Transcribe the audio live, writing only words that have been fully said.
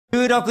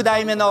16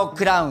代目の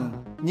クラウ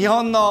ン、日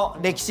本の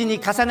歴史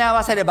に重ね合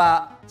わせれ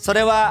ば、そ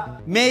れ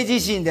は明治維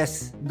新で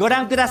す。ご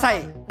覧くださ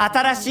い。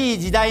新しい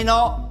時代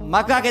の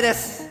幕開けで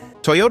す。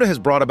Toyota has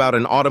brought about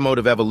an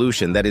automotive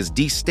evolution that is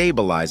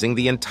destabilizing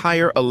the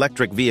entire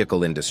electric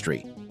vehicle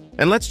industry.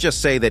 And let's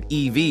just say that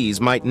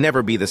EVs might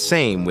never be the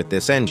same with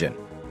this engine.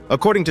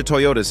 According to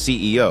Toyota's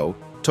CEO,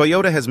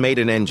 Toyota has made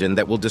an engine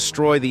that will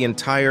destroy the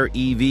entire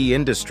EV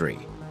industry.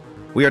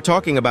 We are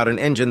talking about an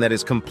engine that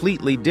is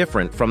completely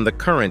different from the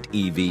current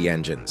EV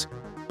engines.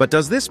 But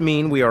does this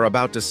mean we are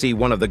about to see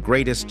one of the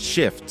greatest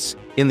shifts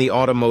in the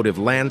automotive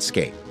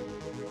landscape?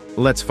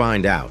 Let's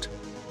find out.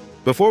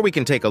 Before we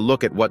can take a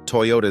look at what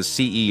Toyota's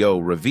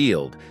CEO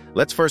revealed,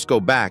 let's first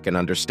go back and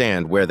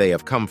understand where they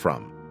have come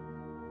from.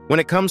 When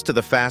it comes to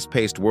the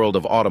fast-paced world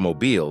of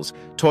automobiles,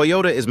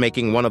 Toyota is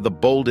making one of the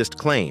boldest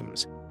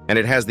claims, and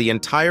it has the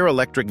entire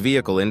electric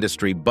vehicle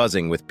industry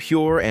buzzing with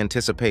pure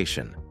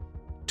anticipation.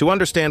 To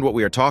understand what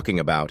we are talking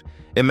about,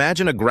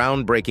 imagine a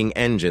groundbreaking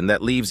engine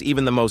that leaves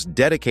even the most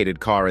dedicated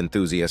car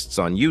enthusiasts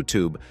on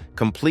YouTube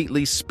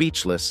completely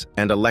speechless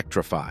and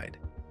electrified.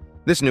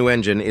 This new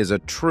engine is a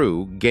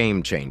true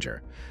game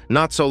changer.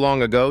 Not so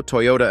long ago,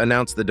 Toyota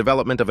announced the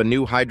development of a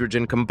new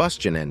hydrogen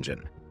combustion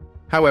engine.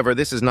 However,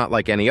 this is not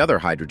like any other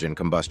hydrogen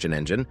combustion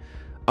engine.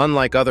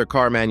 Unlike other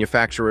car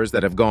manufacturers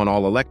that have gone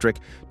all electric,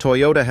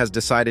 Toyota has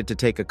decided to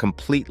take a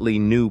completely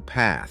new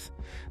path.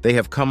 They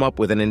have come up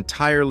with an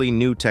entirely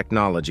new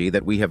technology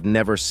that we have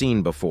never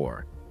seen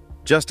before.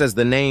 Just as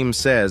the name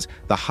says,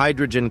 the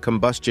hydrogen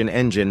combustion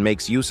engine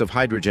makes use of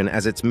hydrogen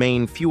as its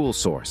main fuel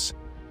source.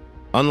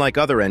 Unlike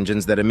other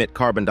engines that emit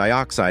carbon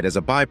dioxide as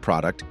a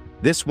byproduct,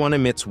 this one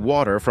emits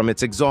water from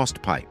its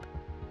exhaust pipe.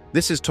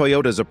 This is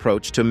Toyota's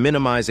approach to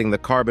minimizing the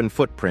carbon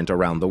footprint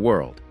around the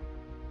world.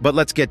 But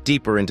let's get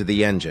deeper into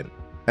the engine.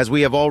 As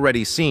we have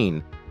already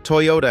seen,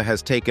 Toyota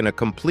has taken a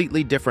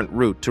completely different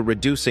route to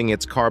reducing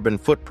its carbon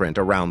footprint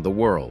around the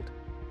world.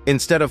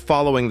 Instead of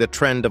following the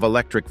trend of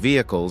electric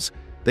vehicles,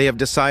 they have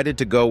decided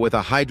to go with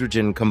a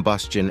hydrogen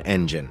combustion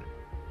engine.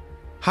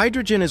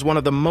 Hydrogen is one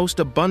of the most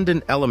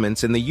abundant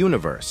elements in the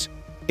universe.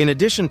 In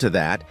addition to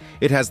that,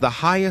 it has the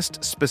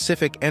highest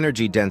specific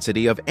energy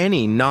density of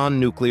any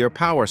non-nuclear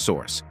power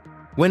source.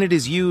 When it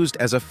is used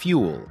as a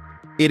fuel,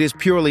 it is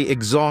purely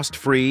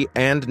exhaust-free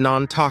and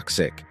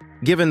non-toxic,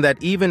 given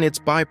that even its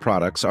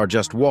byproducts are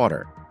just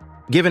water.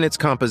 Given its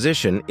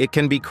composition, it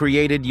can be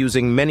created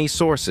using many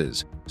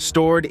sources,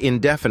 stored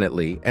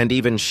indefinitely, and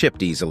even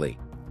shipped easily.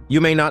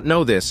 You may not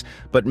know this,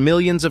 but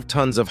millions of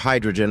tons of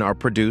hydrogen are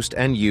produced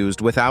and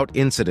used without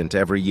incident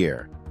every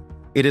year.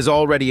 It is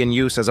already in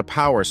use as a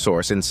power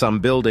source in some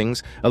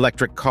buildings,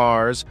 electric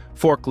cars,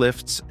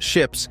 forklifts,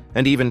 ships,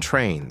 and even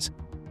trains.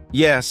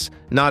 Yes,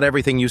 not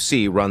everything you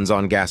see runs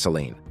on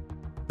gasoline.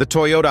 The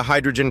Toyota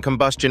hydrogen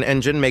combustion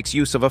engine makes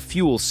use of a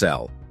fuel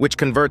cell, which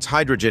converts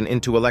hydrogen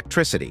into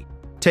electricity.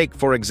 Take,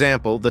 for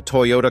example, the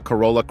Toyota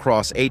Corolla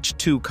Cross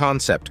H2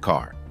 concept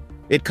car.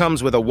 It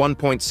comes with a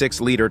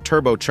 1.6-liter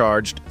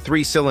turbocharged,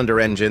 3-cylinder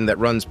engine that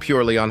runs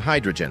purely on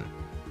hydrogen.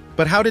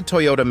 But how did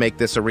Toyota make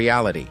this a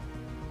reality?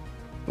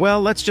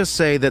 Well, let's just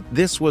say that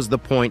this was the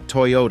point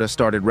Toyota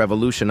started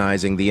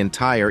revolutionizing the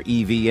entire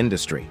EV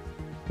industry.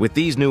 With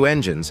these new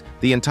engines,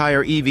 the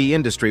entire EV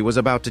industry was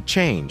about to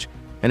change,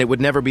 and it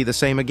would never be the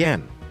same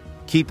again.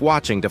 Keep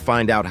watching to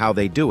find out how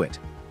they do it.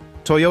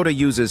 Toyota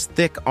uses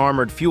thick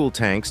armored fuel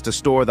tanks to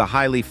store the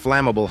highly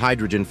flammable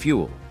hydrogen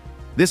fuel.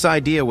 This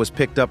idea was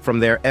picked up from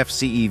their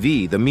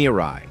FCEV, the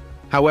Mirai.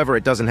 However,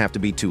 it doesn't have to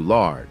be too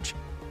large.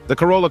 The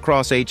Corolla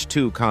Cross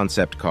H2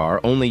 concept car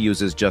only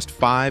uses just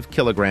 5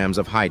 kilograms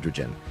of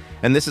hydrogen,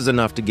 and this is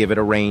enough to give it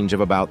a range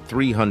of about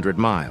 300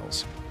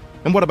 miles.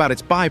 And what about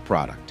its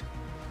byproduct?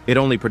 It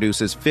only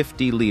produces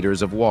 50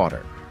 liters of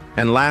water.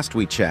 And last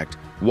we checked,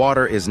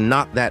 water is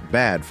not that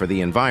bad for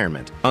the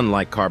environment,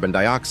 unlike carbon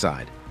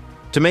dioxide.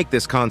 To make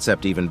this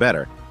concept even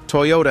better,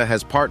 Toyota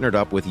has partnered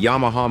up with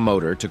Yamaha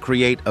Motor to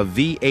create a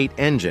V8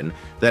 engine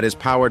that is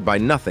powered by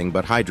nothing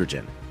but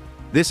hydrogen.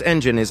 This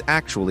engine is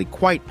actually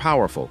quite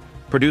powerful,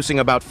 producing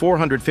about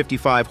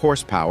 455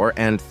 horsepower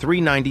and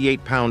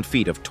 398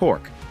 pound-feet of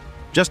torque.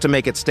 Just to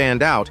make it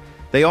stand out,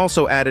 they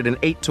also added an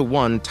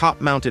 8-to-1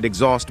 top-mounted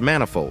exhaust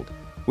manifold,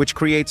 which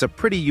creates a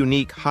pretty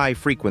unique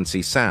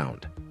high-frequency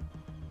sound.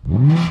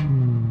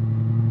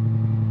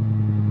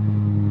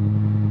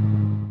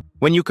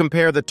 When you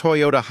compare the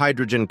Toyota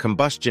hydrogen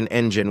combustion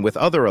engine with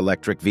other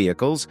electric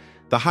vehicles,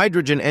 the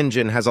hydrogen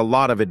engine has a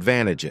lot of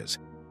advantages.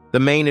 The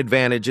main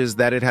advantage is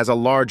that it has a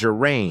larger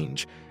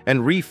range,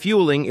 and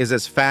refueling is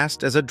as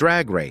fast as a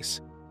drag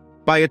race.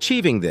 By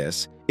achieving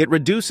this, it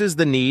reduces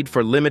the need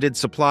for limited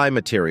supply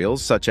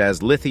materials such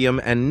as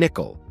lithium and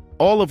nickel,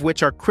 all of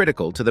which are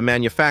critical to the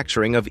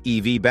manufacturing of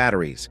EV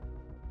batteries.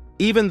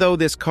 Even though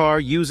this car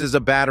uses a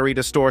battery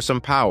to store some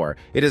power,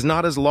 it is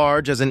not as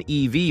large as an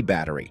EV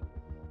battery.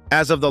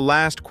 As of the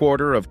last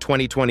quarter of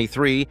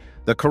 2023,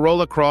 the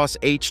Corolla Cross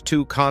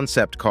H2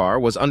 concept car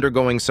was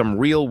undergoing some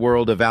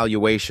real-world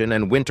evaluation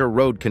and winter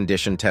road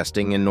condition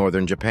testing in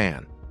northern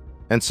Japan.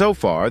 And so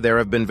far, there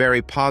have been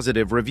very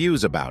positive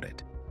reviews about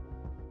it.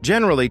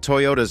 Generally,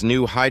 Toyota's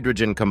new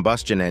hydrogen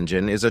combustion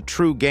engine is a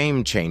true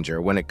game changer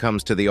when it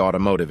comes to the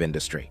automotive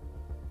industry.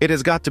 It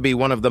has got to be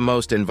one of the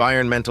most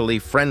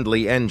environmentally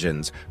friendly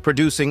engines,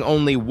 producing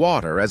only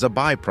water as a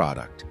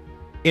byproduct.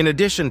 In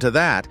addition to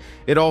that,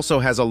 it also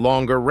has a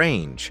longer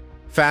range,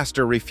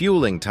 faster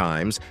refueling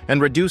times,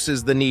 and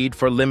reduces the need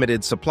for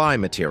limited supply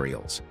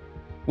materials.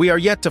 We are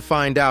yet to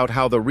find out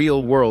how the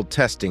real-world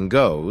testing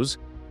goes,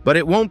 but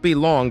it won't be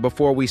long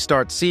before we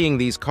start seeing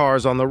these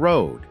cars on the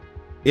road.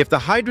 If the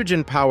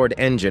hydrogen-powered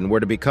engine were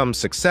to become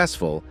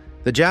successful,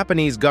 the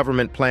Japanese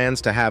government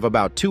plans to have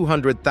about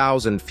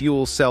 200,000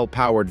 fuel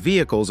cell-powered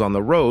vehicles on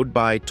the road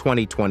by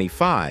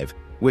 2025,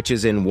 which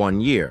is in 1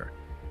 year.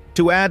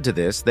 To add to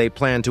this, they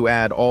plan to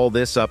add all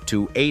this up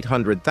to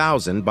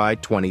 800,000 by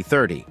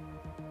 2030.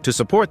 To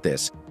support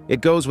this,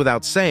 it goes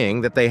without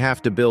saying that they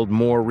have to build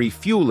more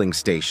refueling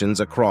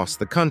stations across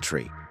the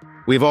country.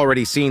 We've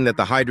already seen that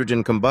the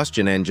hydrogen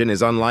combustion engine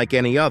is unlike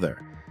any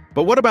other.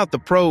 But what about the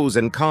pros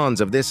and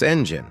cons of this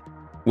engine?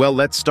 Well,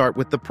 let's start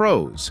with the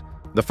pros.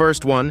 The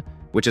first one,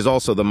 which is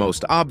also the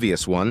most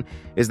obvious one,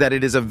 is that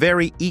it is a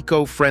very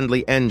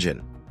eco-friendly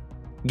engine.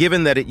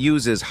 Given that it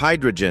uses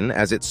hydrogen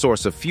as its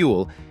source of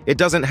fuel, it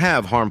doesn't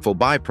have harmful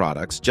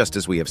byproducts, just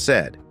as we have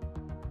said.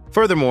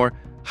 Furthermore,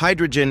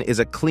 hydrogen is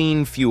a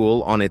clean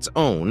fuel on its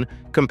own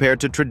compared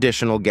to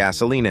traditional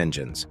gasoline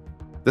engines.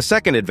 The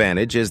second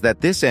advantage is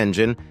that this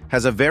engine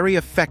has a very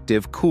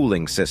effective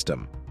cooling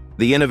system.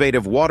 The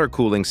innovative water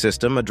cooling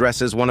system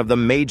addresses one of the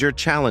major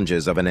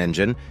challenges of an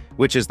engine,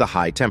 which is the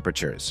high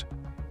temperatures.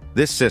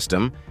 This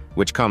system,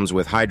 which comes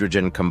with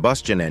hydrogen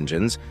combustion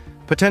engines,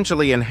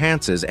 potentially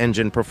enhances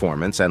engine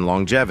performance and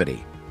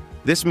longevity.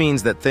 This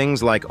means that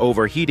things like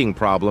overheating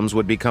problems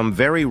would become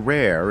very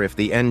rare if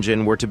the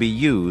engine were to be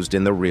used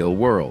in the real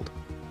world.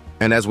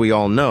 And as we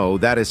all know,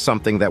 that is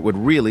something that would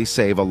really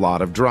save a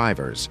lot of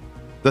drivers.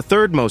 The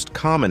third most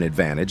common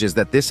advantage is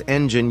that this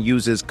engine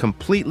uses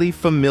completely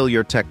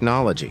familiar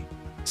technology.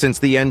 Since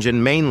the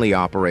engine mainly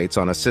operates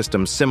on a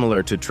system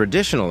similar to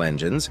traditional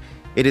engines,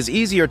 it is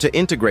easier to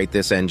integrate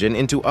this engine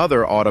into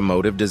other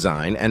automotive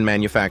design and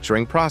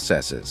manufacturing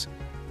processes.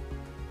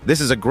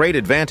 This is a great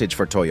advantage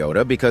for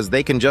Toyota because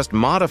they can just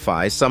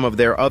modify some of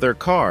their other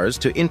cars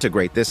to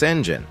integrate this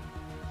engine.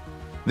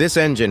 This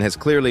engine has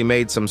clearly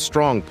made some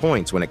strong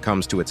points when it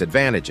comes to its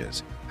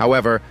advantages.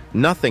 However,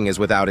 nothing is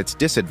without its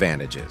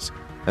disadvantages.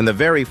 And the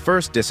very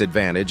first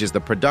disadvantage is the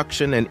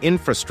production and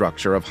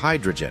infrastructure of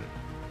hydrogen.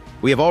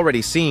 We have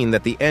already seen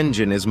that the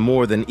engine is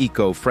more than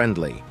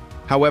eco-friendly.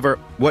 However,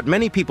 what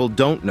many people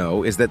don't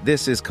know is that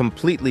this is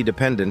completely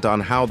dependent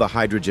on how the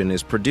hydrogen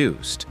is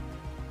produced.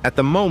 At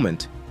the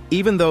moment,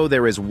 even though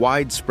there is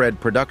widespread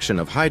production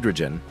of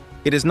hydrogen,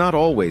 it is not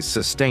always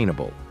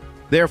sustainable.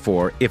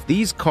 Therefore, if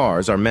these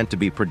cars are meant to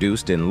be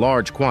produced in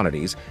large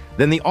quantities,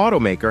 then the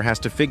automaker has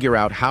to figure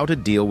out how to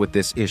deal with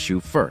this issue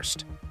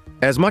first.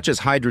 As much as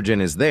hydrogen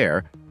is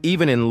there,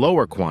 even in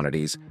lower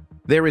quantities,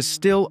 there is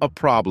still a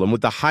problem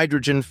with the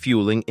hydrogen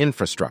fueling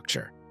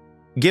infrastructure.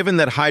 Given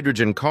that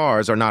hydrogen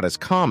cars are not as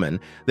common,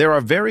 there are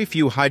very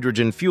few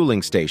hydrogen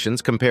fueling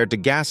stations compared to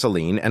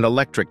gasoline and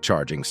electric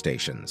charging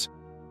stations.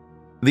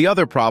 The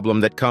other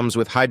problem that comes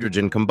with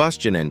hydrogen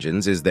combustion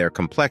engines is their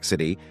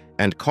complexity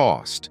and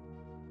cost.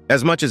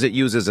 As much as it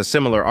uses a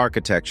similar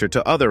architecture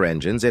to other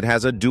engines, it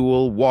has a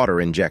dual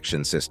water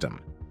injection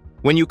system.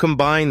 When you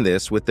combine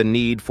this with the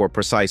need for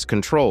precise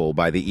control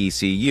by the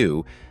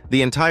ECU,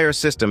 the entire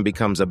system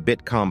becomes a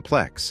bit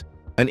complex.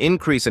 An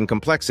increase in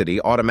complexity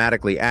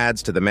automatically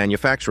adds to the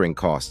manufacturing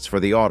costs for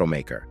the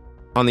automaker.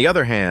 On the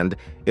other hand,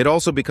 it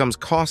also becomes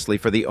costly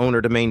for the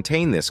owner to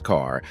maintain this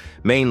car,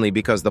 mainly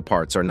because the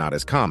parts are not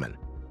as common.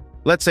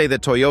 Let's say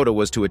that Toyota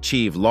was to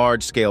achieve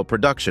large-scale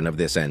production of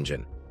this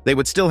engine. They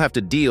would still have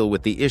to deal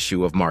with the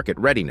issue of market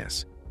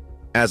readiness.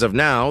 As of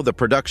now, the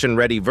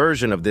production-ready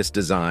version of this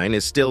design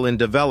is still in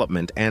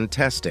development and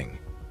testing.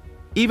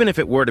 Even if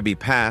it were to be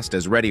passed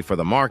as ready for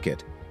the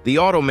market, the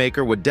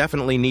automaker would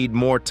definitely need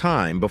more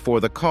time before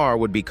the car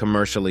would be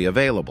commercially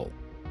available.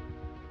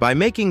 By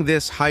making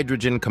this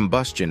hydrogen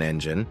combustion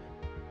engine,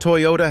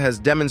 Toyota has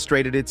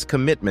demonstrated its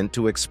commitment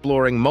to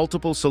exploring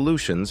multiple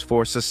solutions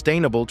for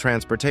sustainable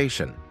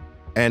transportation.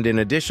 And in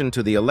addition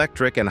to the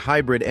electric and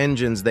hybrid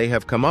engines they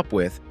have come up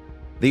with,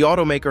 the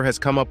automaker has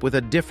come up with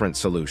a different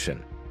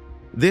solution.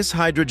 This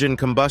hydrogen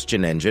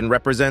combustion engine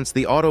represents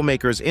the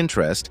automaker's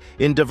interest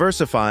in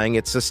diversifying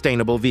its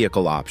sustainable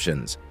vehicle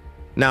options.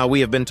 Now, we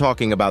have been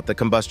talking about the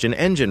combustion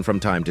engine from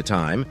time to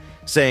time,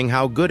 saying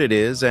how good it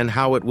is and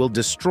how it will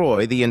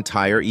destroy the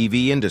entire EV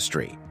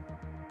industry.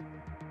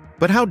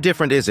 But how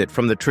different is it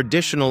from the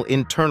traditional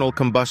internal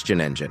combustion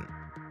engine?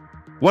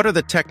 What are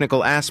the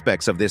technical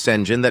aspects of this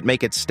engine that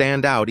make it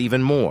stand out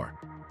even more?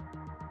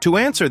 To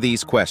answer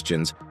these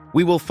questions,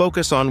 we will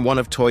focus on one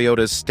of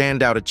Toyota's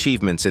standout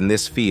achievements in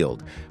this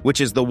field, which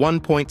is the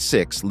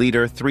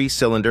 1.6-liter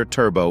three-cylinder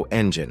turbo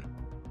engine.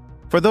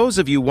 For those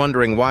of you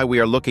wondering why we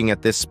are looking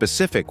at this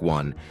specific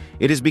one,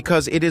 it is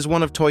because it is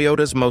one of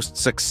Toyota's most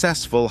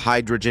successful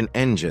hydrogen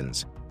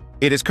engines.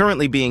 It is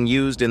currently being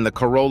used in the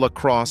Corolla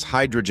Cross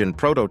hydrogen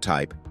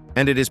prototype,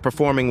 and it is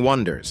performing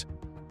wonders.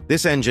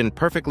 This engine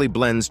perfectly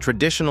blends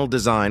traditional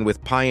design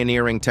with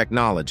pioneering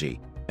technology,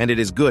 and it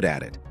is good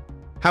at it.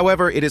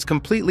 However, it is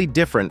completely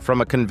different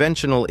from a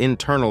conventional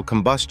internal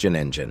combustion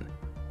engine.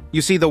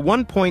 You see, the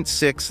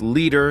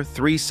 1.6-liter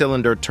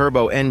three-cylinder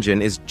turbo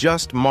engine is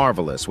just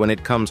marvelous when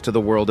it comes to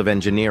the world of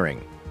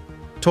engineering.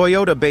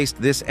 Toyota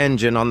based this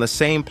engine on the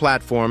same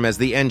platform as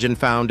the engine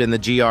found in the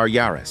GR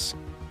Yaris.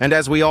 And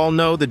as we all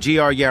know, the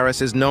GR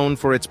Yaris is known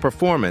for its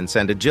performance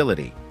and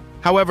agility.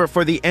 However,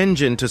 for the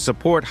engine to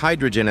support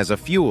hydrogen as a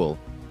fuel,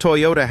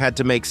 Toyota had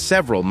to make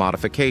several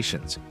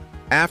modifications.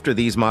 After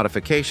these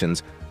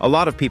modifications, a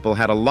lot of people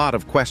had a lot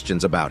of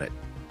questions about it.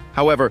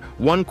 However,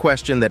 one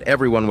question that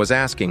everyone was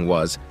asking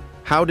was,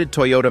 how did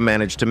Toyota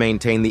manage to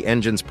maintain the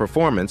engine's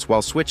performance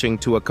while switching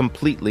to a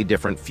completely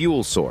different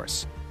fuel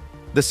source?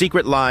 The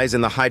secret lies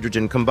in the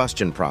hydrogen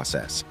combustion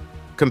process.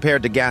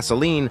 Compared to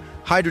gasoline,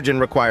 hydrogen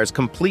requires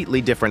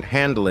completely different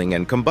handling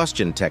and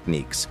combustion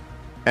techniques.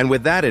 And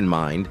with that in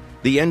mind,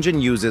 the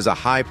engine uses a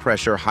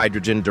high-pressure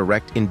hydrogen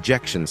direct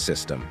injection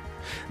system.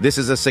 This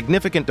is a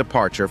significant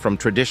departure from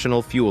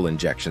traditional fuel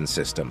injection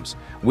systems.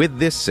 With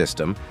this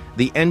system,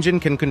 the engine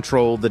can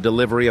control the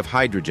delivery of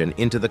hydrogen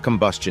into the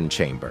combustion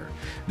chamber.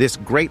 This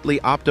greatly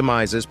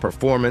optimizes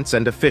performance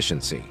and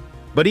efficiency.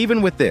 But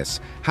even with this,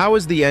 how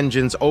is the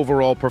engine's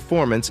overall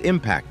performance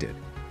impacted?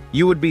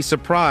 You would be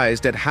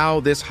surprised at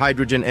how this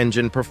hydrogen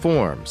engine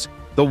performs.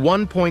 The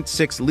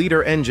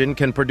 1.6-liter engine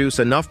can produce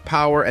enough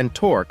power and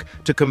torque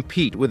to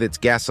compete with its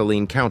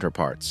gasoline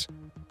counterparts.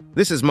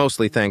 This is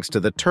mostly thanks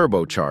to the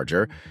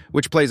turbocharger,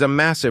 which plays a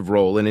massive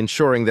role in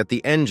ensuring that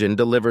the engine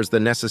delivers the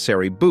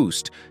necessary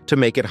boost to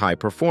make it high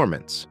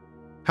performance.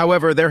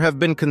 However, there have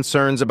been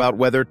concerns about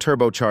whether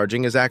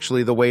turbocharging is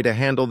actually the way to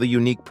handle the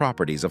unique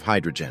properties of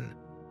hydrogen.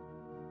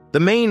 The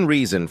main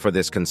reason for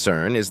this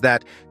concern is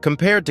that,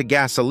 compared to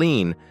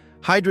gasoline,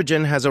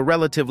 hydrogen has a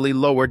relatively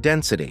lower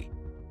density.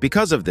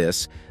 Because of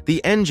this,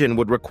 the engine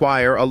would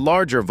require a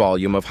larger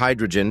volume of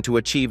hydrogen to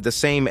achieve the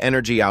same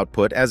energy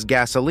output as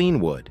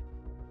gasoline would.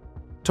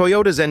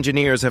 Toyota's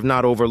engineers have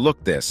not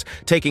overlooked this,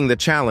 taking the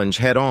challenge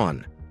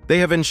head-on. They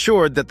have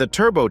ensured that the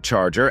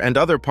turbocharger and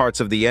other parts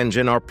of the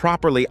engine are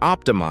properly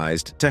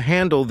optimized to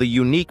handle the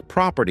unique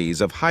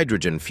properties of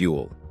hydrogen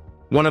fuel.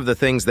 One of the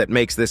things that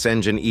makes this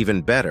engine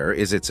even better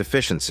is its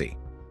efficiency.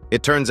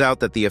 It turns out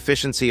that the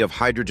efficiency of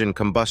hydrogen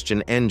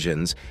combustion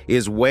engines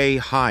is way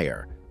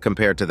higher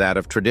compared to that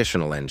of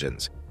traditional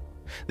engines.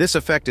 This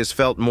effect is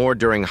felt more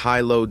during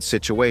high-load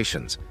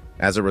situations.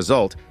 As a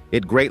result,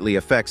 it greatly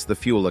affects the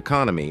fuel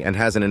economy and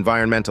has an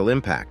environmental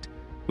impact.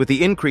 With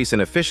the increase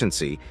in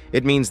efficiency,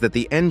 it means that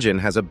the engine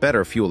has a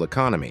better fuel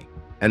economy.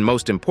 And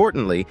most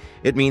importantly,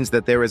 it means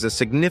that there is a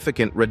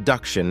significant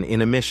reduction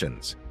in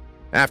emissions.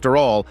 After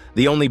all,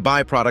 the only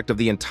byproduct of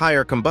the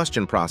entire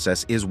combustion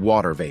process is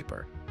water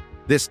vapor.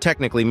 This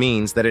technically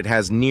means that it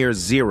has near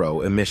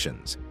zero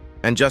emissions.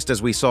 And just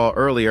as we saw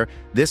earlier,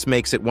 this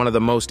makes it one of the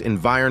most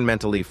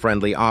environmentally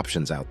friendly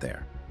options out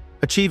there.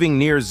 Achieving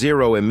near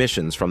zero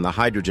emissions from the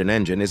hydrogen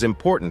engine is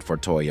important for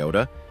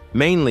Toyota,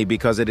 mainly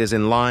because it is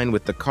in line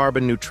with the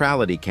carbon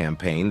neutrality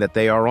campaign that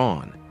they are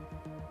on.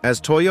 As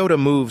Toyota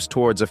moves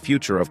towards a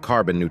future of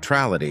carbon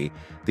neutrality,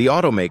 the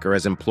automaker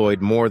has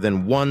employed more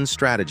than one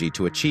strategy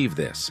to achieve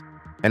this.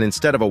 And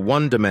instead of a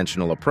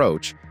one-dimensional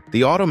approach,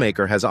 the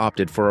automaker has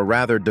opted for a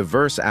rather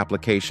diverse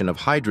application of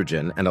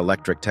hydrogen and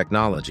electric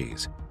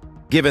technologies.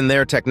 Given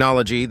their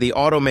technology, the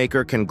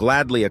automaker can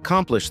gladly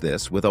accomplish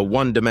this with a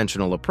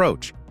one-dimensional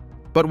approach.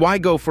 But why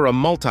go for a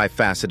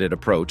multifaceted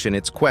approach in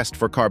its quest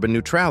for carbon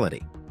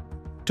neutrality?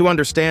 To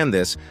understand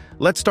this,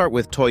 let's start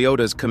with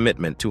Toyota's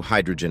commitment to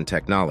hydrogen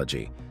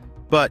technology.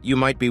 But you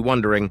might be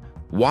wondering,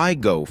 why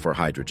go for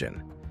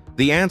hydrogen?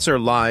 The answer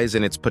lies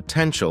in its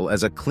potential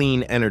as a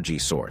clean energy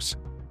source.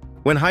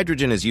 When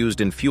hydrogen is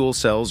used in fuel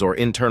cells or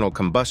internal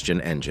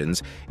combustion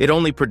engines, it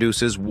only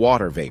produces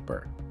water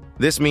vapor.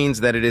 This means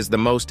that it is the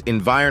most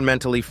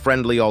environmentally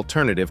friendly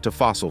alternative to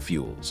fossil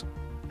fuels.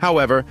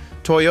 However,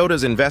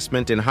 Toyota's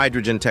investment in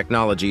hydrogen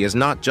technology is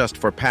not just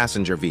for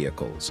passenger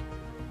vehicles.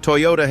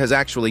 Toyota has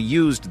actually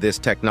used this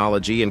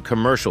technology in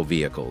commercial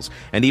vehicles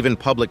and even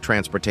public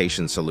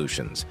transportation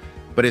solutions.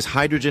 But is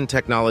hydrogen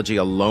technology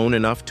alone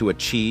enough to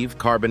achieve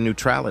carbon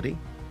neutrality?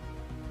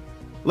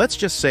 Let's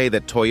just say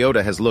that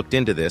Toyota has looked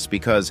into this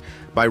because,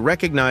 by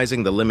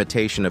recognizing the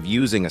limitation of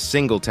using a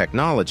single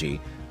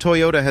technology,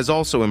 Toyota has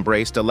also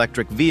embraced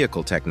electric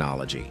vehicle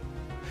technology.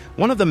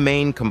 One of the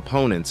main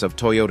components of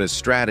Toyota's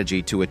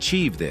strategy to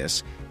achieve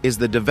this is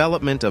the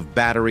development of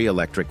battery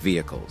electric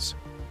vehicles.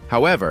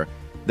 However,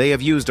 they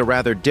have used a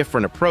rather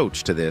different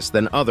approach to this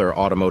than other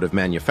automotive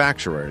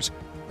manufacturers,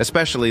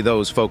 especially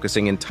those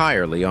focusing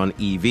entirely on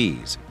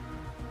EVs.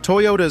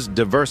 Toyota's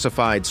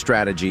diversified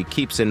strategy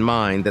keeps in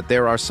mind that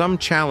there are some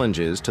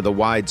challenges to the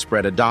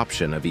widespread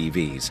adoption of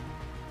EVs.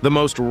 The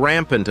most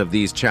rampant of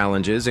these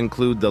challenges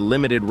include the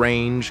limited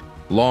range,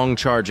 long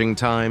charging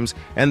times,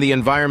 and the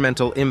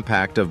environmental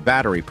impact of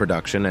battery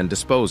production and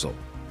disposal.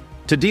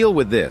 To deal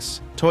with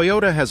this,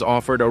 Toyota has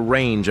offered a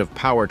range of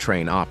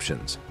powertrain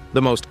options.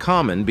 the most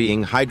common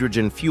being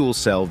hydrogen fuel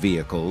cell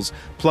vehicles,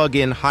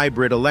 plug-in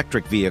hybrid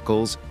electric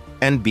vehicles,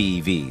 and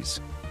BEVs.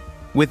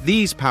 With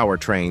these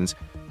powertrains,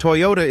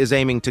 Toyota is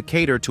aiming to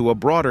cater to a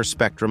broader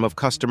spectrum of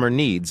customer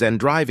needs and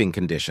driving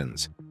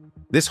conditions.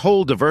 This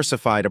whole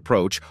diversified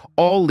approach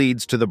all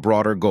leads to the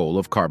broader goal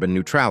of carbon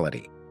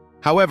neutrality.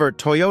 However,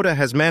 Toyota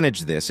has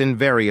managed this in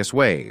various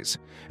ways,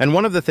 and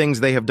one of the things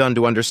they have done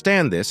to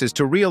understand this is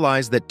to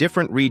realize that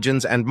different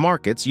regions and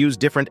markets use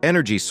different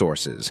energy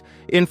sources,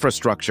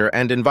 infrastructure,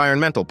 and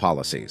environmental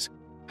policies.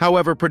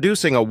 However,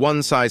 producing a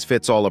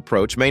one-size-fits-all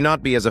approach may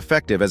not be as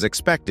effective as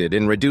expected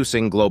in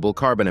reducing global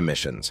carbon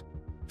emissions.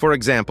 For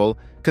example,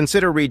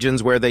 consider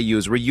regions where they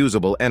use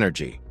reusable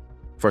energy.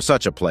 For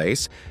such a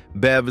place,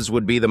 BEVs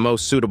would be the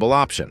most suitable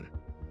option.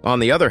 On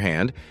the other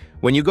hand,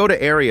 when you go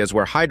to areas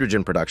where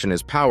hydrogen production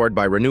is powered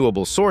by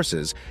renewable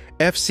sources,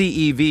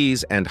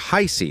 FCEVs and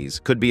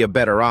HYCEs could be a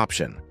better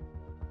option.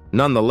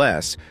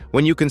 Nonetheless,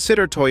 when you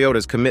consider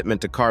Toyota's commitment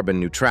to carbon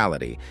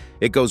neutrality,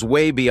 it goes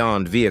way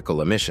beyond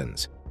vehicle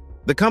emissions.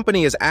 The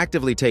company is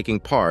actively taking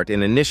part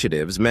in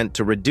initiatives meant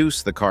to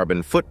reduce the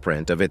carbon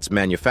footprint of its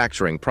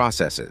manufacturing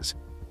processes.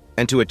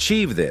 And to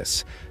achieve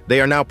this,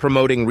 they are now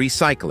promoting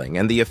recycling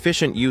and the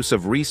efficient use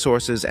of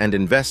resources and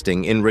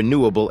investing in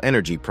renewable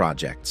energy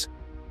projects.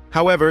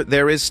 However,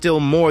 there is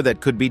still more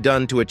that could be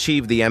done to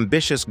achieve the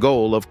ambitious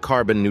goal of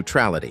carbon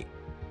neutrality.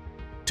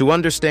 To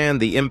understand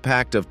the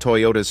impact of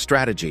Toyota's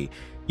strategy,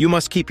 you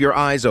must keep your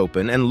eyes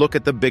open and look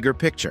at the bigger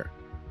picture.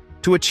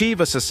 To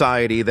achieve a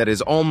society that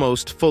is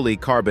almost fully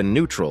carbon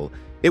neutral,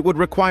 it would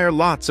require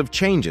lots of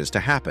changes to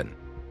happen.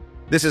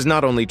 This is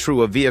not only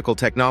true of vehicle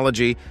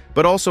technology,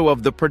 but also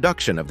of the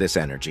production of this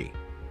energy.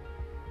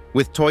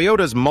 With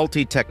Toyota's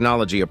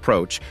multi-technology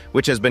approach,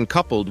 which has been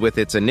coupled with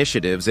its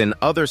initiatives in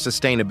other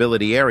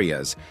sustainability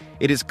areas,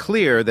 it is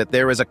clear that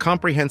there is a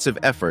comprehensive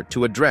effort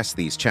to address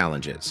these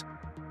challenges.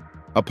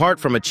 Apart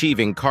from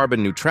achieving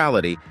carbon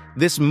neutrality,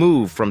 this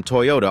move from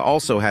Toyota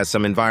also has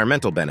some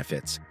environmental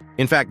benefits.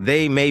 In fact,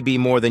 they may be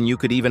more than you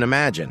could even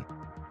imagine.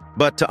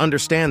 But to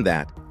understand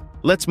that,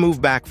 let's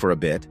move back for a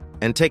bit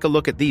and take a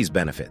look at these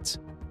benefits.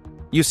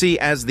 You see,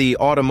 as the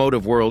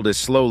automotive world is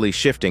slowly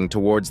shifting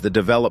towards the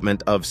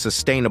development of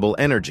sustainable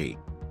energy,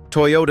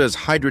 Toyota's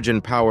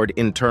hydrogen-powered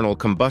internal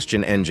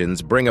combustion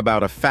engines bring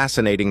about a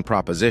fascinating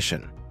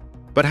proposition.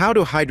 But how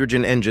do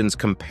hydrogen engines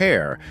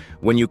compare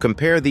when you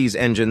compare these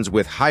engines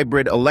with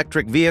hybrid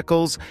electric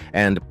vehicles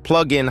and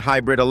plug-in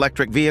hybrid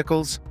electric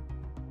vehicles?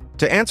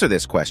 To answer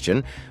this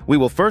question, we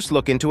will first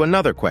look into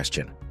another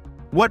question.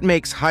 What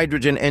makes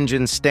hydrogen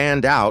engines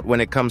stand out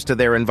when it comes to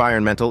their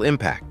environmental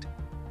impact?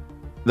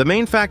 The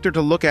main factor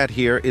to look at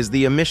here is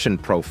the emission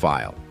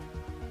profile.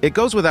 It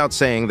goes without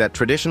saying that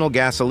traditional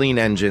gasoline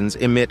engines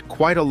emit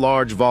quite a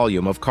large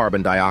volume of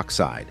carbon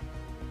dioxide.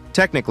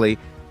 Technically,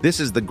 this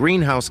is the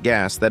greenhouse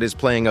gas that is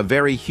playing a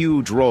very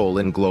huge role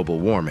in global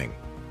warming.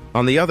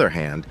 On the other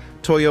hand,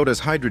 Toyota's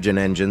hydrogen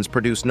engines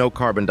produce no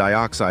carbon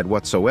dioxide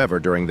whatsoever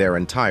during their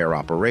entire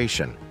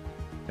operation.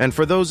 And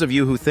for those of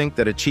you who think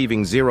that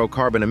achieving zero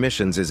carbon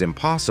emissions is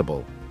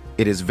impossible,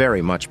 it is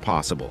very much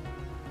possible.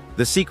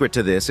 The secret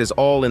to this is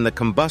all in the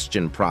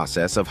combustion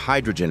process of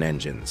hydrogen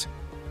engines.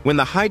 When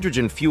the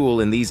hydrogen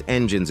fuel in these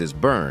engines is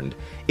burned,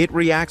 it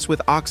reacts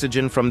with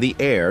oxygen from the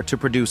air to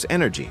produce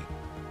energy.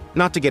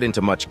 Not to get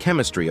into much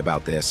chemistry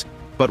about this,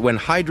 but when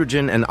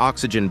hydrogen and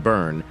oxygen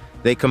burn,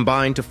 they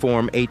combine to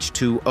form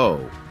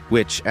H2O,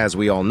 which, as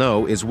we all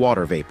know, is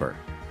water vapor.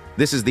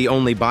 This is the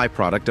only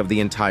byproduct of the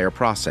entire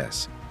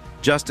process.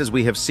 Just as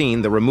we have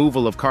seen, the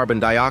removal of carbon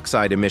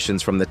dioxide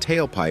emissions from the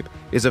tailpipe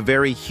is a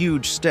very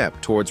huge step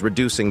towards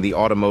reducing the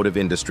automotive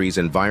industry's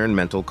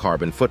environmental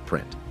carbon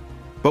footprint.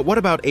 But what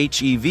about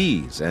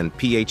HEVs and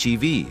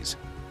PHEVs?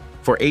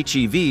 For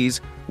HEVs,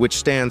 which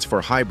stands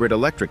for hybrid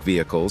electric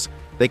vehicles,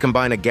 they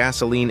combine a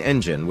gasoline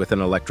engine with an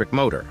electric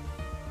motor.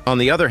 On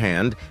the other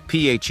hand,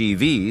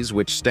 PHEVs,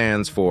 which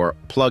stands for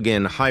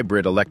plug-in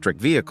hybrid electric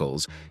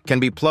vehicles, can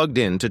be plugged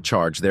in to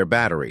charge their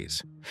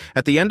batteries.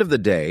 At the end of the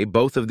day,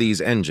 both of these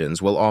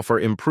engines will offer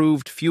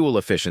improved fuel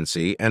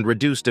efficiency and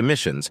reduced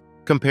emissions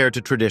compared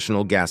to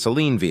traditional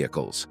gasoline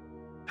vehicles.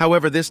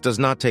 However, this does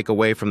not take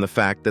away from the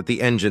fact that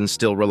the engines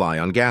still rely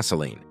on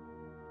gasoline.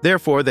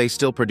 Therefore, they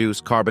still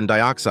produce carbon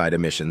dioxide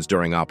emissions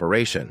during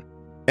operation.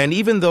 And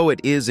even though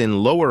it is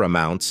in lower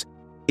amounts,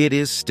 it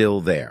is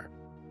still there.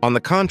 On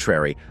the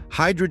contrary,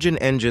 hydrogen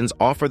engines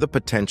offer the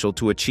potential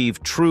to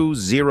achieve true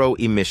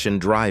zero-emission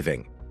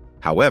driving.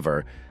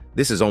 However,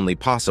 this is only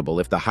possible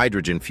if the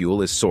hydrogen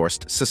fuel is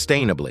sourced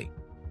sustainably.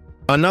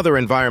 Another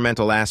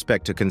environmental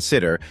aspect to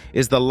consider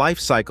is the life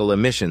cycle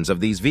emissions of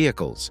these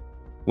vehicles.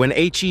 When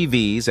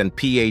HEVs and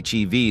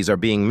PHEVs are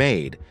being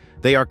made,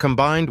 they are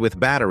combined with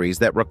batteries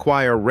that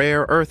require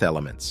rare earth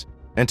elements.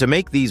 And to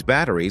make these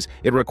batteries,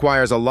 it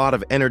requires a lot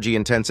of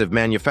energy-intensive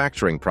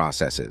manufacturing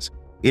processes.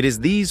 It is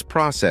these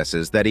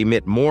processes that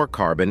emit more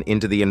carbon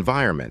into the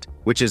environment,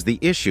 which is the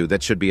issue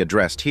that should be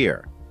addressed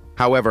here.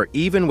 However,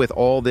 even with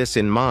all this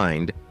in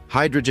mind,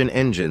 hydrogen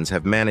engines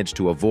have managed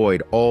to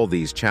avoid all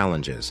these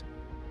challenges.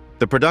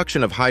 The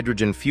production of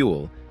hydrogen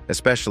fuel,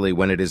 especially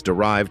when it is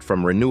derived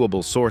from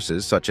renewable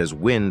sources such as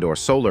wind or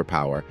solar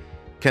power,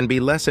 can be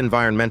less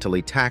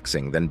environmentally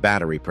taxing than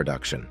battery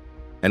production.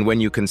 And when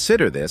you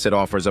consider this, it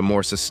offers a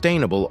more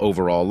sustainable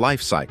overall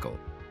life cycle.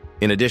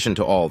 In addition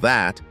to all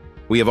that,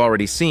 we have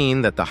already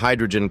seen that the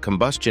hydrogen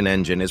combustion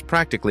engine is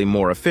practically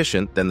more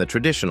efficient than the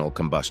traditional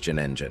combustion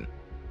engine.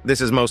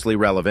 This is mostly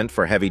relevant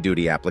for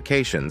heavy-duty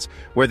applications,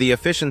 where the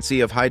efficiency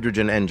of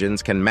hydrogen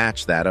engines can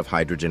match that of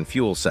hydrogen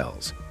fuel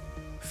cells.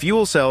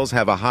 Fuel cells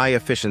have a high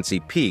efficiency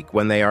peak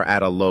when they are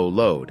at a low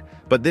load,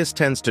 but this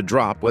tends to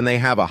drop when they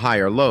have a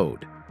higher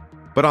load.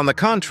 But on the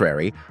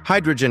contrary,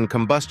 hydrogen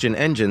combustion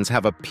engines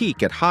have a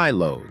peak at high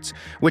loads,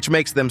 which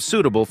makes them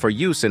suitable for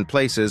use in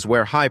places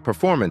where high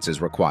performance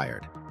is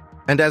required.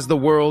 And as the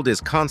world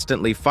is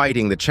constantly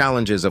fighting the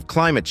challenges of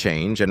climate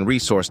change and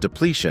resource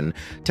depletion,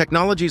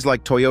 technologies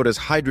like Toyota's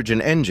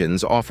hydrogen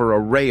engines offer a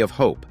ray of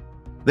hope.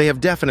 They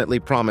have definitely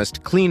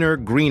promised cleaner,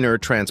 greener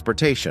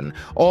transportation,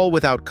 all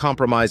without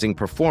compromising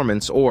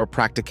performance or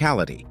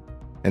practicality.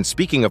 And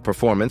speaking of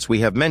performance, we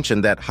have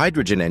mentioned that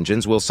hydrogen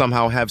engines will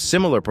somehow have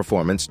similar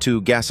performance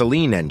to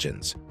gasoline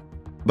engines.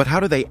 But how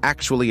do they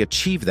actually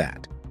achieve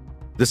that?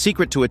 The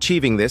secret to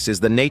achieving this is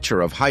the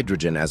nature of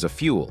hydrogen as a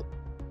fuel.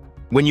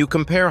 When you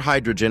compare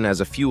hydrogen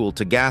as a fuel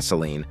to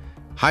gasoline,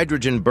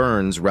 hydrogen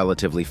burns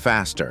relatively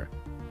faster.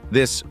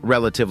 This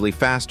relatively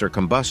faster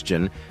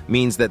combustion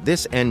means that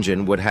this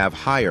engine would have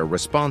higher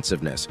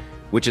responsiveness,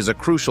 which is a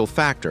crucial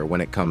factor when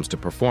it comes to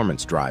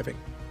performance driving.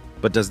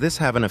 But does this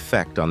have an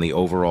effect on the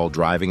overall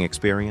driving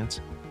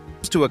experience?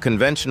 As to a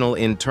conventional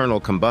internal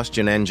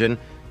combustion engine,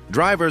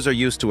 drivers are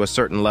used to a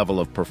certain level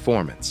of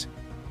performance.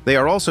 They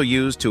are also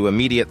used to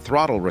immediate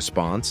throttle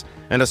response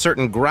and a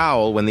certain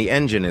growl when the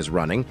engine is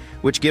running,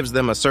 which gives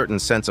them a certain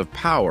sense of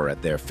power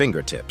at their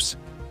fingertips.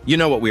 You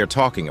know what we are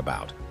talking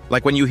about,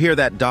 like when you hear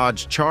that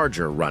Dodge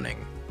Charger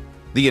running.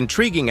 The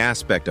intriguing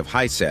aspect of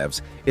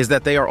HyCEVs is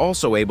that they are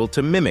also able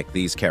to mimic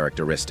these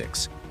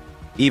characteristics.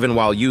 Even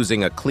while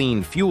using a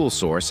clean fuel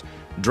source,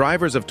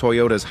 drivers of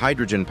Toyota's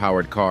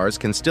hydrogen-powered cars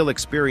can still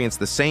experience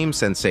the same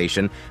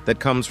sensation that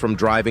comes from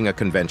driving a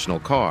conventional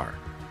car.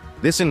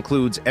 This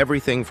includes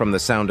everything from the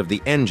sound of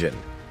the engine,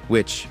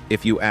 which,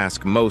 if you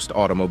ask most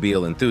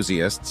automobile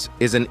enthusiasts,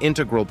 is an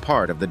integral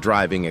part of the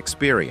driving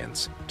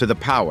experience, to the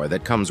power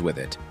that comes with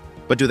it.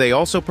 But do they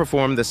also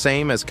perform the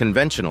same as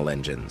conventional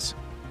engines?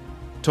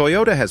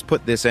 Toyota has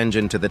put this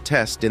engine to the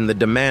test in the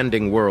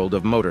demanding world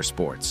of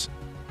motorsports.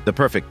 The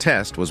perfect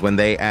test was when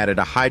they added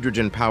a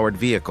hydrogen-powered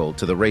vehicle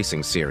to the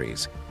racing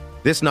series.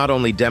 This not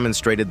only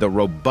demonstrated the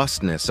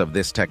robustness of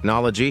this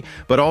technology,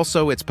 but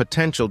also its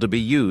potential to be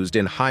used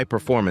in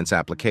high-performance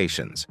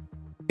applications.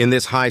 In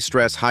this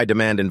high-stress,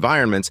 high-demand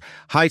environments,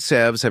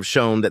 HyCEVs have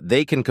shown that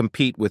they can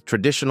compete with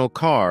traditional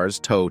cars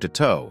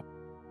toe-to-toe.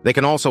 They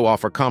can also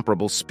offer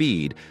comparable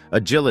speed,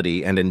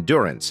 agility, and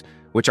endurance,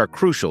 which are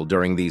crucial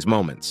during these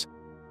moments.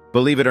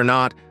 Believe it or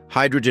not,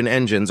 hydrogen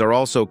engines are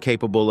also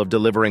capable of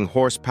delivering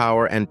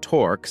horsepower and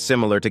torque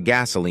similar to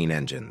gasoline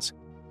engines.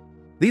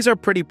 These are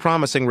pretty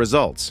promising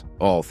results,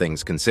 all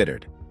things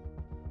considered.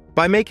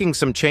 By making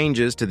some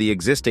changes to the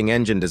existing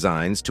engine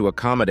designs to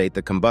accommodate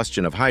the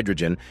combustion of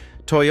hydrogen,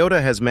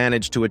 Toyota has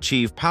managed to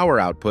achieve power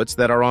outputs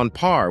that are on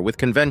par with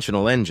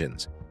conventional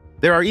engines.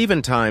 There are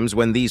even times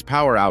when these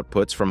power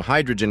outputs from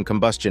hydrogen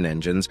combustion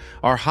engines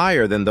are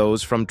higher than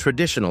those from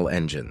traditional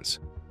engines.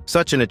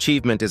 Such an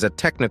achievement is a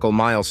technical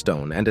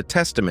milestone and a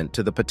testament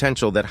to the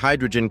potential that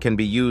hydrogen can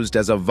be used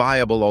as a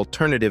viable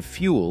alternative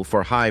fuel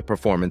for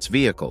high-performance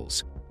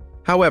vehicles.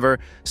 However,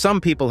 some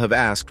people have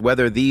asked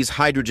whether these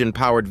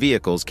hydrogen-powered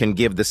vehicles can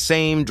give the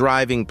same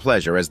driving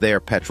pleasure as their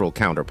petrol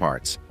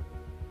counterparts.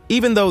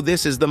 Even though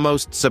this is the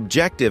most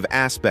subjective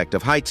aspect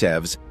of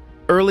HyCEVs,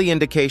 early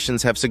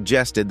indications have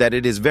suggested that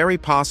it is very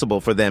possible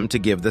for them to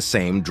give the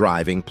same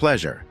driving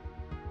pleasure.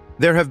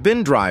 There have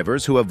been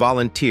drivers who have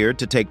volunteered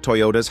to take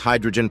Toyota's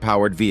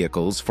hydrogen-powered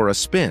vehicles for a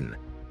spin,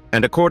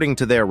 and according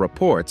to their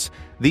reports,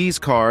 these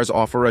cars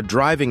offer a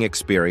driving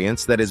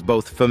experience that is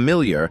both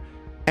familiar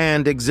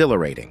and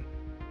exhilarating.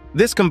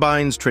 This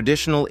combines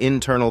traditional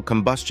internal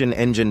combustion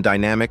engine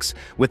dynamics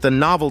with the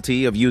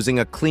novelty of using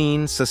a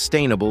clean,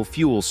 sustainable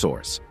fuel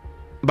source.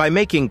 By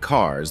making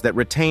cars that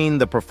retain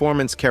the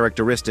performance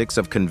characteristics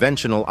of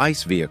conventional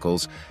ICE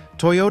vehicles,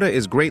 Toyota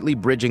is greatly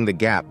bridging the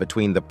gap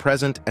between the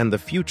present and the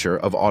future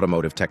of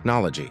automotive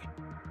technology.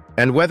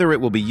 And whether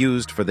it will be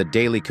used for the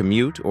daily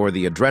commute or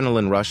the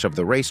adrenaline rush of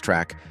the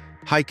racetrack,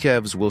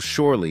 HyCEVs will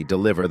surely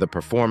deliver the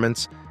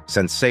performance,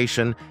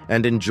 sensation,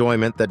 and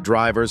enjoyment that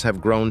drivers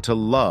have grown to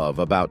love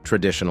about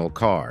traditional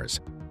cars.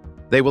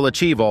 They will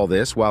achieve all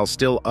this while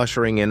still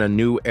ushering in a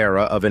new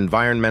era of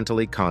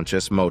environmentally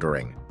conscious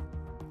motoring.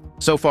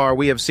 So far,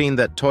 we have seen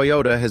that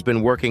Toyota has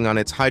been working on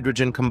its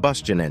hydrogen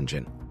combustion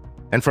engine.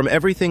 And from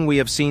everything we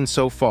have seen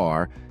so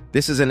far,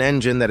 this is an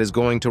engine that is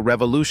going to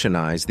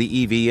revolutionize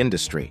the EV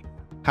industry.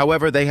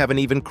 However, they have an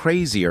even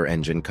crazier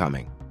engine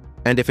coming.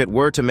 And if it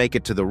were to make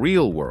it to the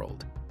real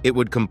world, it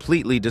would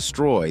completely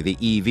destroy the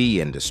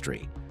EV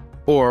industry,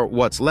 or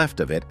what's left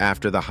of it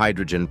after the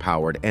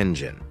hydrogen-powered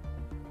engine.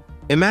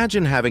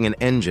 Imagine having an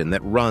engine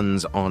that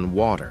runs on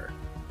water.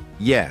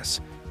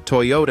 Yes,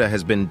 Toyota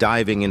has been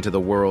diving into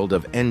the world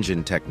of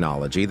engine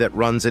technology that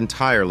runs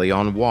entirely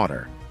on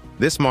water.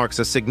 This marks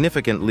a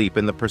significant leap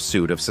in the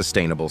pursuit of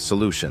sustainable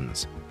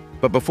solutions.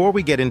 But before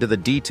we get into the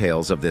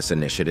details of this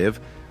initiative,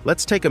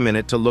 let's take a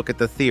minute to look at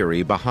the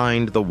theory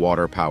behind the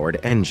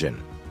water-powered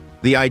engine.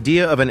 The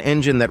idea of an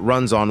engine that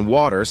runs on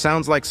water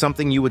sounds like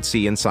something you would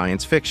see in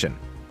science fiction.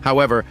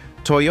 However,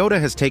 Toyota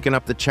has taken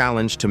up the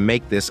challenge to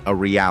make this a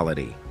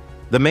reality.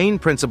 The main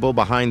principle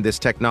behind this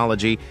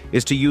technology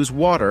is to use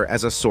water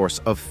as a source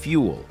of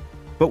fuel.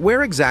 But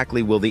where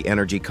exactly will the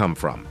energy come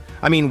from?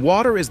 I mean,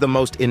 water is the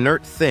most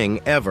inert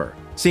thing ever,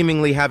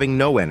 seemingly having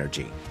no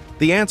energy.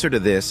 The answer to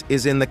this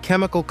is in the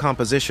chemical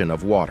composition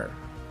of water.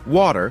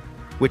 Water,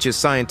 which is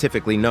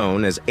scientifically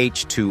known as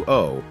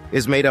H2O,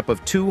 is made up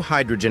of two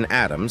hydrogen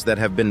atoms that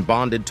have been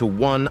bonded to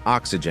one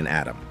oxygen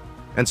atom.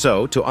 And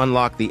so, to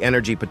unlock the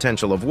energy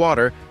potential of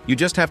water, you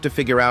just have to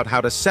figure out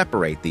how to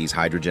separate these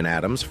hydrogen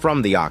atoms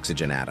from the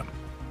oxygen atom.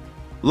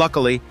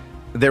 Luckily,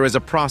 there is a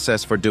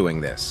process for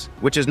doing this,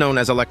 which is known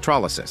as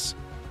electrolysis.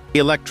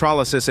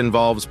 Electrolysis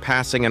involves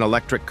passing an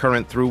electric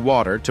current through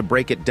water to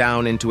break it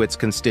down into its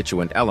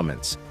constituent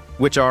elements,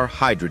 which are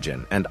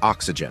hydrogen and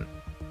oxygen.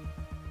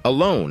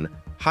 Alone,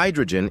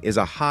 hydrogen is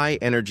a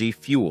high-energy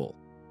fuel,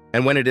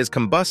 and when it is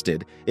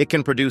combusted, it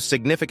can produce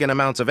significant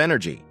amounts of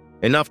energy,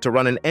 enough to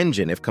run an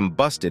engine if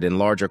combusted in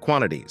larger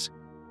quantities.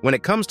 When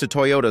it comes to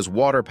Toyota's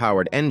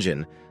water-powered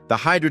engine, the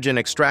hydrogen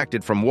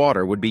extracted from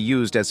water would be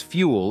used as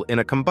fuel in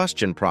a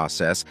combustion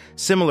process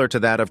similar to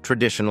that of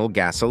traditional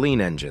gasoline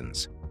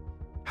engines.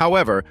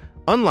 However,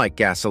 unlike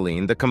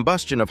gasoline, the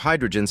combustion of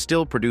hydrogen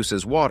still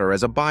produces water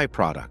as a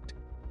byproduct.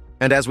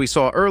 And as we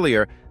saw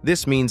earlier,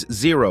 this means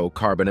zero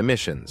carbon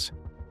emissions.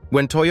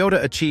 When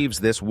Toyota achieves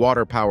this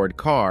water-powered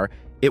car,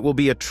 it will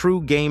be a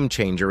true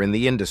game-changer in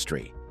the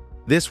industry.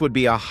 This would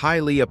be a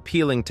highly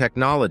appealing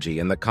technology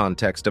in the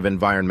context of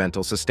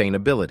environmental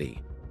sustainability.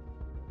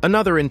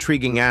 Another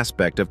intriguing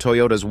aspect of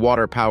Toyota's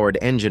water-powered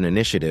engine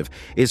initiative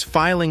is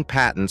filing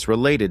patents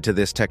related to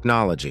this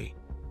technology.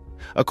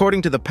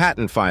 According to the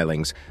patent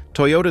filings,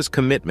 Toyota's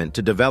commitment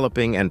to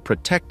developing and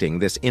protecting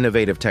this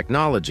innovative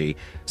technology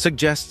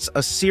suggests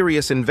a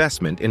serious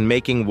investment in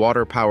making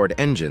water-powered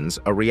engines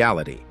a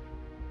reality.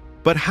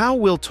 But how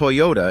will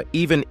Toyota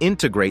even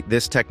integrate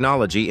this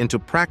technology into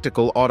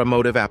practical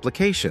automotive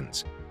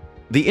applications?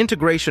 The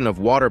integration of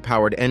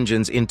water-powered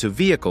engines into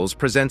vehicles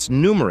presents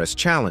numerous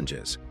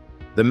challenges.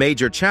 The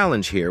major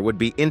challenge here would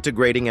be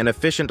integrating an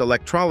efficient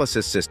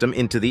electrolysis system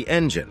into the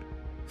engine.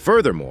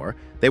 Furthermore,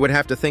 they would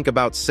have to think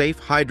about safe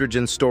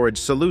hydrogen storage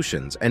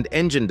solutions and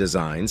engine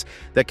designs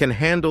that can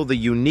handle the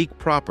unique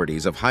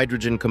properties of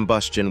hydrogen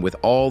combustion with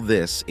all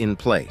this in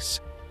place.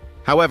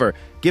 However,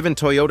 given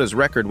Toyota's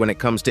record when it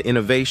comes to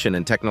innovation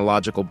and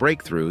technological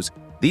breakthroughs,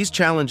 these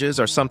challenges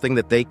are something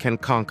that they can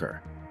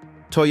conquer.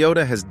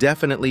 Toyota has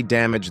definitely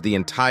damaged the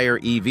entire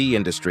EV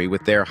industry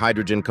with their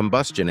hydrogen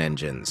combustion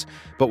engines,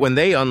 but when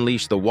they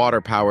unleash the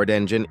water-powered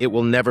engine, it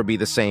will never be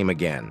the same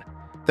again.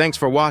 Thanks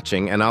for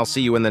watching, and I'll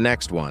see you in the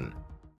next one.